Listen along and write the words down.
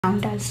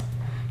around us.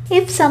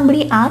 If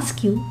somebody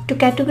asks you to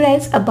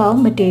categorize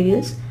above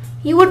materials,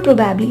 you would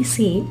probably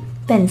say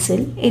pencil,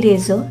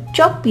 eraser,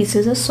 chalk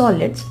pieces are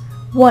solids,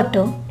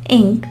 water,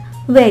 ink,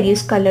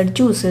 various colored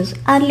juices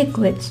are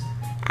liquids,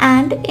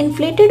 and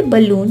inflated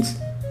balloons,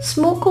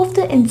 smoke of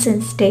the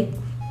incense stick,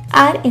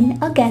 are in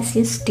a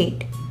gaseous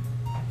state.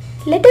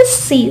 Let us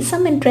see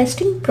some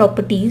interesting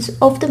properties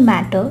of the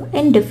matter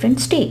in different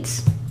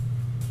states.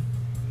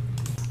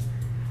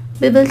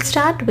 We will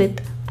start with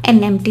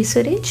an empty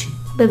syringe.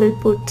 We will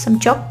put some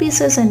chalk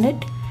pieces in it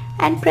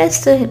and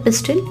press the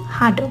piston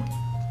harder.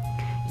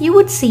 You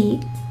would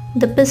see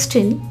the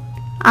piston,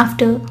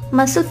 after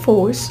muscle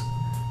force,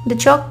 the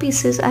chalk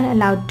pieces are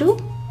allowed to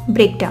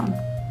break down.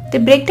 They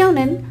break down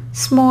in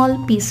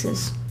small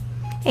pieces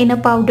in a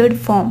powdered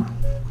form.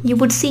 You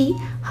would see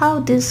how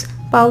these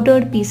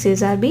powdered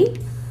pieces are being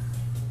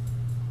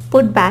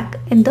put back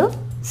in the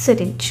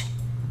syringe.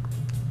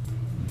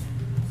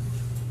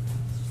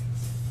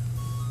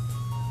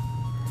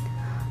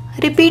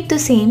 Repeat the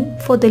same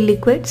for the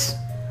liquids.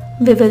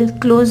 We will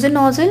close the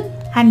nozzle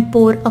and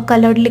pour a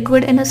colored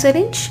liquid in a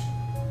syringe.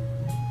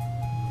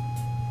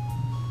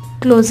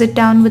 Close it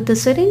down with the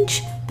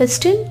syringe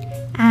piston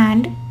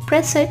and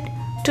press it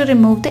to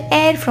remove the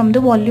air from the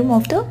volume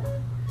of the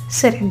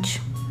syringe.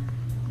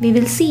 We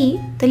will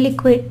see the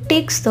liquid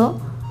takes the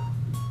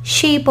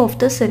shape of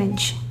the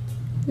syringe.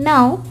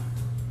 Now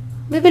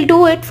we will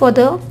do it for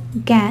the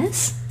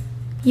gas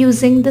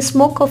using the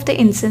smoke of the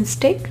incense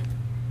stick.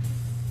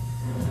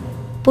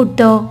 Put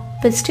the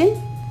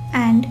piston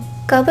and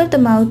cover the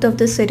mouth of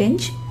the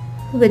syringe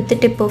with the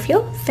tip of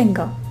your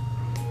finger.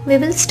 We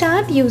will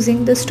start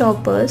using the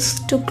stoppers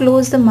to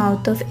close the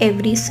mouth of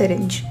every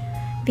syringe.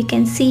 We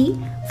can see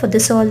for the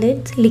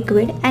solid,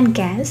 liquid and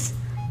gas,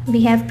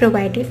 we have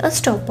provided a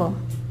stopper.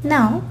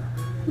 Now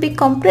we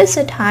compress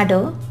it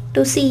harder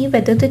to see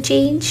whether the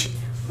change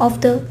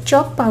of the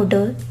chalk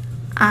powder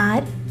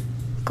are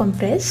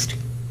compressed.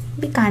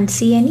 We can't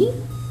see any.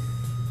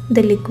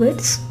 The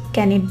liquids,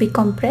 can it be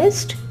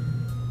compressed?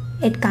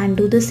 It can't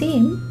do the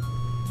same.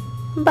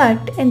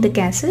 But in the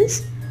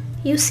gases,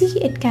 you see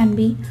it can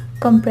be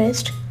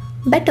compressed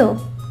better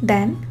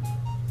than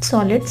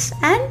solids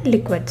and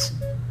liquids.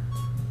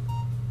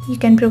 You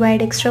can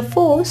provide extra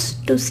force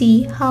to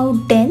see how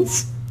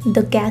dense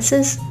the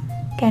gases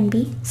can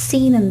be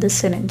seen in the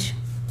syringe.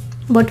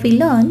 What we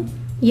learn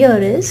here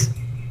is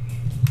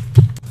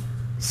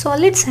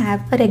solids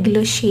have a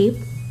regular shape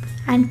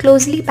and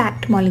closely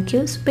packed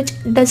molecules which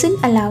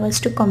doesn't allow us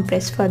to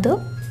compress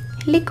further.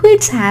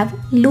 Liquids have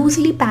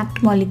loosely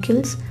packed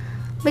molecules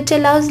which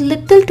allows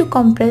little to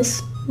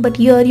compress, but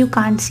here you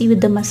can't see with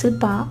the muscle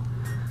power.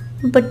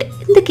 But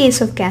in the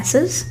case of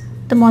gases,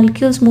 the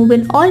molecules move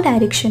in all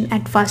directions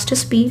at faster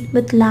speed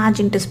with large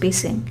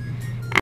interspacing.